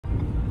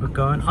We're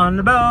going on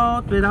the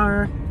boat with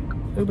our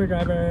Uber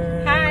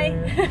driver. Hi.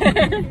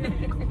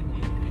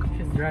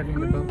 She's driving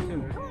the boat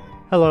too.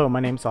 Hello, my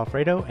name's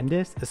Alfredo and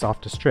this is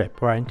Off the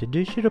Strip, where I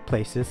introduce you to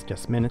places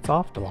just minutes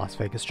off the Las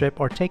Vegas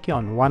Strip or take you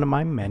on one of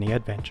my many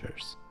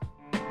adventures.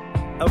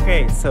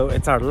 Okay, so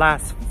it's our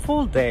last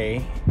full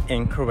day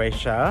in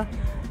Croatia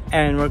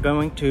and we're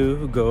going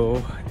to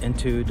go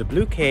into the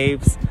Blue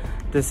Caves.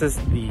 This is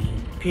the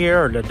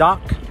pier or the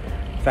dock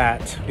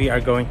that we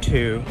are going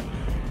to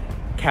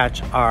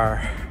catch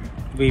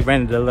we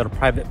rented a little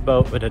private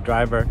boat with a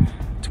driver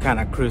to kind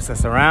of cruise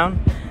us around.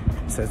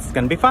 So it's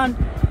gonna be fun.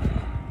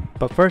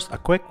 But first, a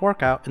quick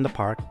workout in the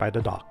park by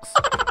the docks.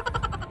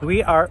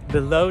 We are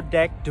below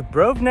deck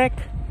Dubrovnik.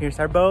 Here's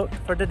our boat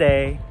for the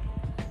day.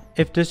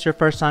 If this is your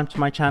first time to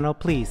my channel,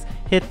 please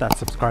hit that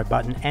subscribe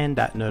button and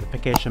that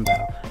notification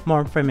bell.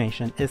 More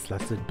information is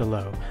listed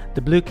below.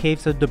 The Blue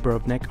Caves of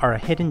Dubrovnik are a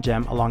hidden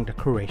gem along the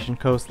Croatian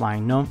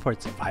coastline, known for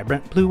its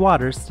vibrant blue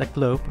waters that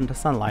glow from the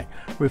sunlight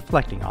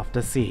reflecting off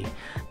the sea.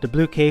 The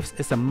Blue Caves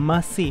is a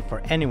must-see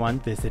for anyone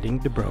visiting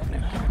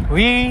Dubrovnik.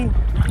 We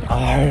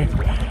are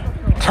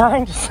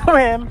trying to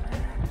swim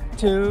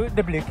to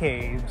the Blue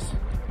Caves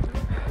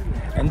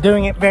and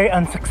doing it very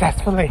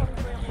unsuccessfully.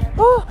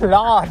 Oh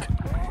Lord!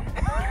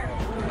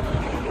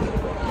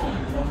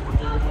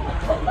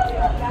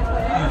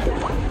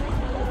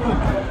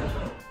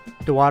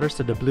 The waters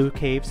of the Blue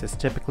Caves is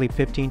typically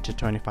 15 to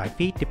 25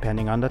 feet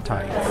depending on the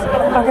tides.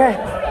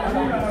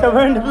 Okay, so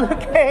we're in the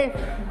Blue Cave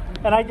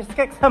and I just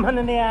kicked someone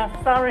in the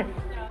ass, sorry.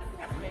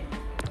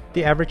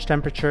 The average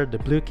temperature of the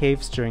Blue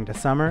Caves during the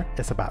summer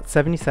is about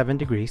 77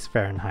 degrees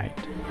Fahrenheit.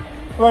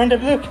 We're in the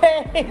Blue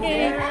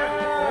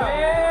Cave!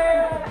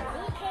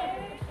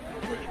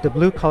 The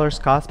blue color is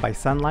caused by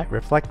sunlight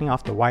reflecting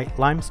off the white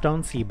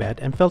limestone seabed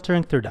and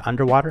filtering through the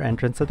underwater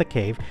entrance of the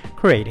cave,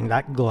 creating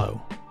that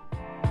glow.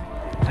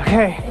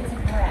 Okay,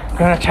 I'm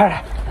gonna try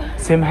to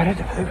swim out of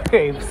the Blue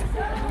Caves.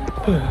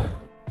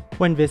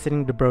 When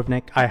visiting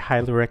Dubrovnik, I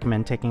highly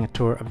recommend taking a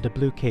tour of the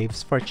Blue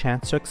Caves for a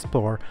chance to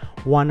explore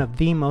one of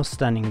the most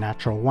stunning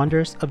natural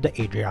wonders of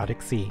the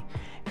Adriatic Sea.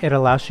 It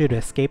allows you to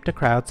escape the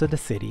crowds of the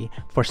city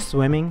for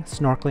swimming,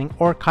 snorkeling,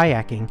 or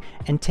kayaking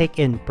and take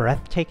in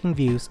breathtaking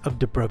views of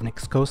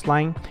Dubrovnik's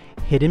coastline,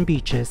 hidden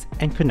beaches,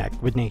 and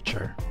connect with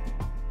nature.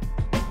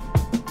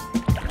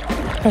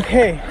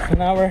 Okay, so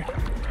now we're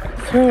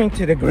swimming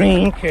to the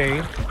Green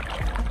Cave.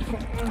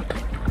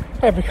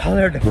 Every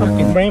color of the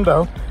fucking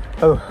rainbow.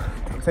 Oh,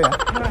 don't say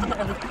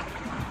that.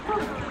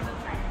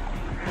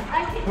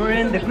 We're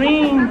in the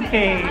Green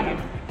Cave.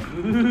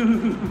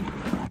 Ooh.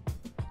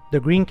 The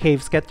Green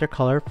Caves get their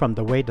color from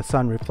the way the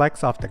sun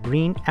reflects off the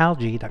green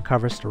algae that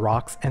covers the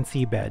rocks and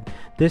seabed.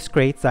 This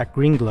creates that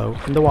green glow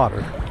in the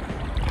water.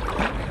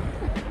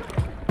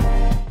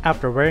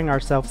 After wearing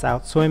ourselves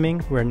out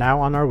swimming, we're now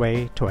on our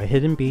way to a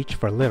hidden beach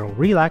for a little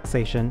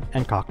relaxation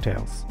and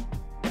cocktails.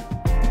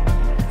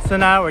 So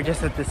now we're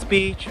just at this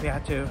beach.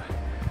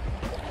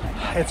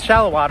 It's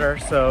shallow water,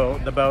 so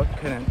the boat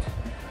couldn't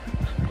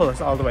pull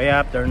us all the way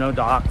up. There are no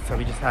docks, so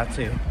we just had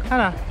to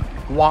kind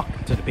of walk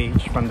to the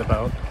beach from the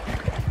boat.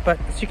 But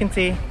as you can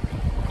see,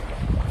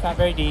 it's not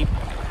very deep.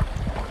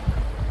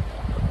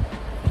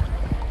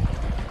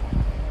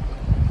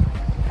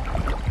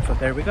 So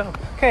there we go.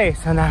 Okay,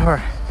 so now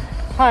we're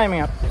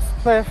climbing up this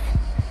cliff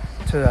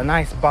to a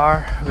nice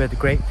bar with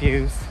great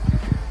views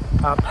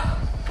up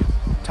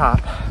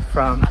top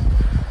from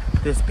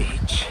this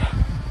beach.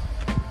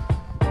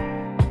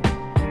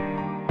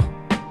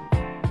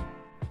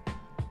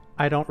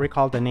 I don't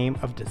recall the name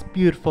of this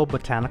beautiful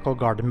botanical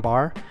garden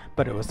bar,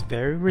 but it was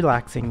very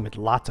relaxing with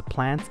lots of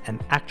plants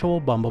and actual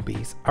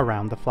bumblebees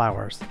around the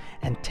flowers.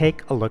 And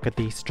take a look at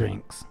these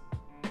drinks.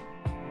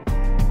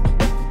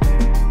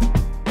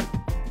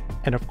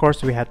 And of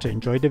course we had to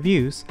enjoy the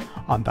views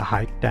on the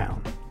hike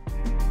down.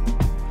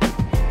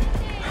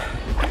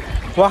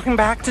 Walking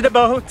back to the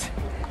boat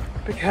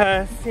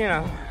because, you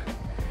know,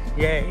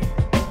 yay.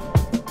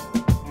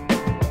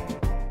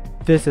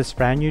 This is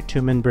Franjo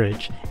Tuđman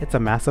Bridge. It's a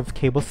massive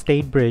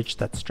cable-stayed bridge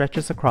that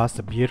stretches across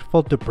the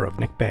beautiful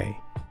Dubrovnik Bay.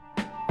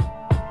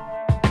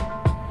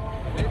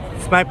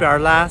 This might be our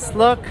last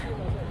look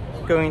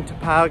going to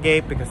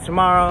Pilegate because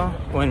tomorrow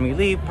when we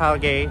leave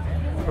Pilegate,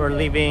 we're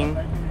leaving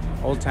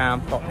Old Town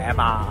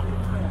forever.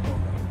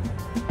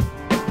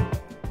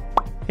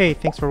 Hey,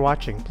 thanks for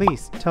watching.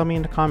 Please tell me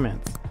in the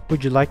comments,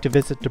 would you like to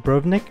visit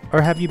Dubrovnik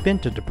or have you been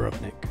to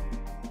Dubrovnik?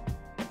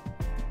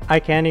 I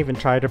can't even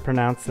try to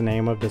pronounce the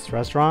name of this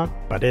restaurant,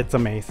 but it's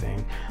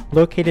amazing.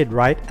 Located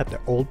right at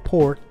the old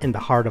port in the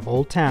heart of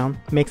Old Town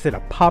makes it a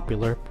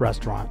popular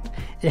restaurant.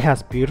 It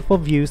has beautiful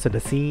views of the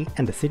sea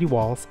and the city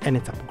walls, and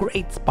it's a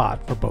great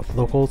spot for both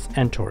locals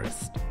and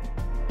tourists.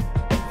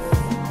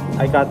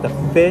 I got the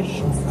fish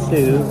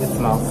stew. It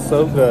smells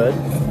so good.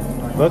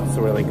 Looks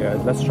really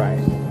good. Let's try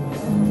it.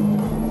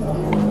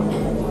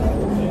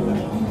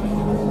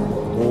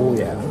 Oh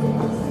yeah.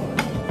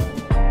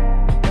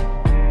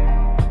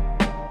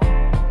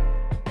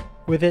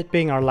 With it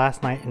being our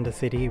last night in the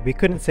city, we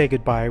couldn't say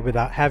goodbye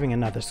without having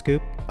another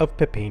scoop of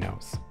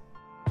pepinos.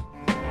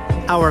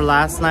 Our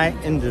last night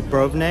in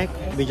Dubrovnik,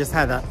 we just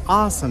had an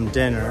awesome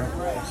dinner.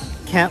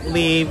 Can't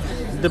leave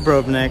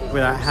Dubrovnik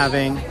without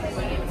having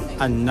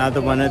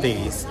another one of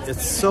these.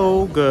 It's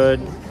so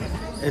good.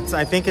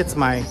 I think it's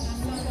my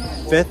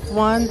 5th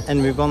one,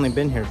 and we've only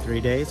been here 3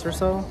 days or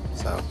so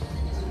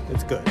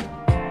it's good.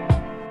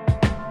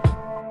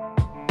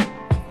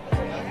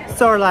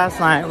 So our last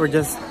night, we're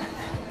just,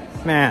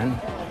 man,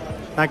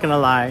 not gonna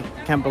lie,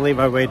 can't believe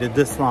I waited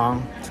this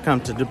long to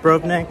come to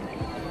Dubrovnik.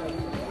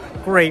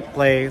 Great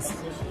place,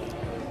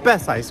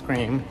 best ice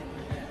cream,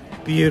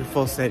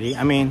 beautiful city.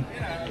 I mean,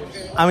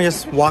 I'm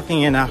just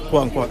walking in a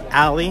quote-unquote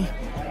alley,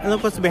 and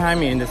look what's behind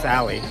me in this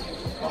alley.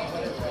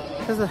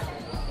 There's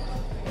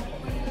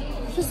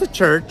just a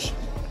church.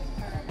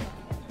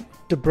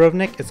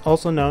 Dubrovnik is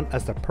also known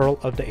as the Pearl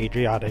of the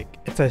Adriatic.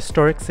 It's a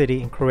historic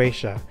city in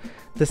Croatia.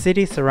 The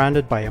city is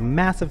surrounded by a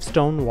massive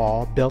stone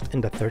wall built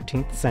in the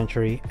 13th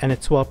century, and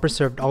its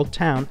well-preserved old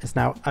town is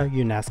now a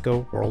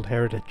UNESCO World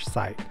Heritage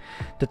Site.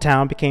 The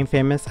town became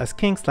famous as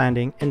King's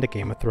Landing in the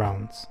Game of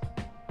Thrones.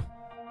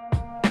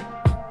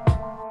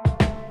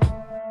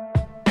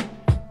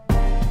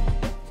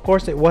 Of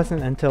course, it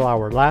wasn't until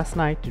our last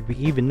night did we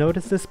even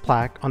notice this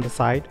plaque on the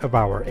side of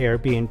our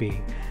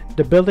Airbnb.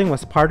 The building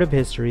was part of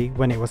history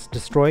when it was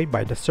destroyed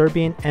by the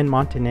Serbian and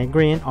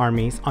Montenegrin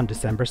armies on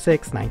December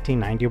 6,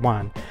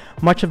 1991.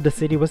 Much of the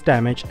city was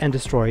damaged and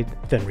destroyed,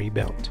 then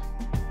rebuilt.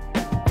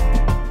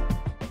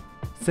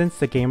 Since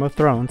the Game of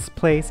Thrones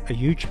plays a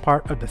huge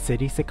part of the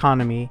city's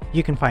economy,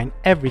 you can find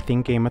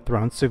everything Game of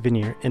Thrones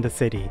souvenir in the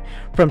city,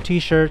 from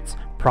t-shirts,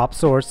 prop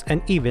stores,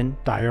 and even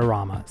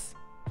dioramas.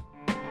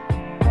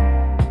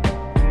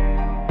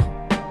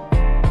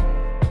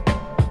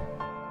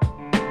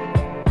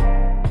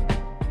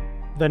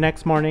 The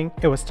next morning,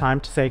 it was time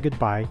to say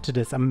goodbye to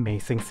this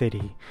amazing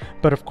city.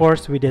 But of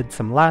course, we did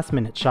some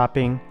last-minute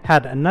shopping,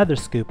 had another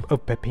scoop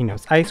of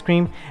Pepino's ice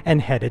cream,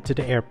 and headed to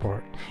the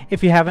airport.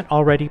 If you haven't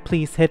already,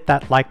 please hit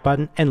that like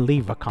button and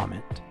leave a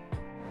comment.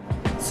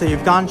 So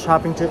you've gone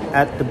shopping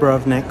at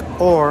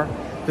Dubrovnik, or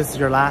this is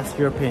your last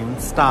European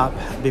stop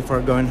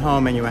before going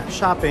home and you went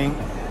shopping,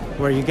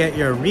 where you get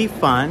your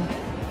refund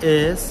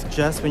is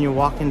just when you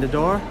walk in the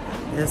door.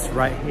 It's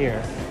right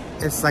here.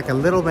 It's like a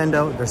little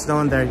window, there's no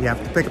one there, you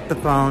have to pick up the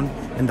phone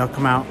and they'll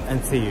come out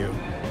and see you.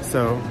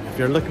 So if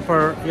you're looking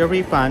for your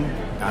refund,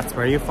 that's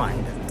where you find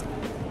it.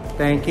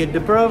 Thank you,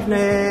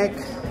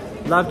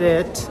 Dubrovnik. Loved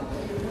it.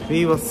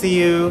 We will see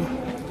you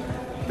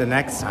the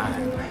next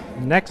time.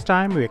 Next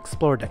time we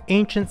explore the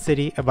ancient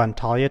city of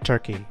Antalya,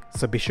 Turkey.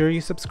 So be sure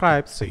you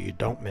subscribe so you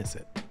don't miss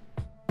it.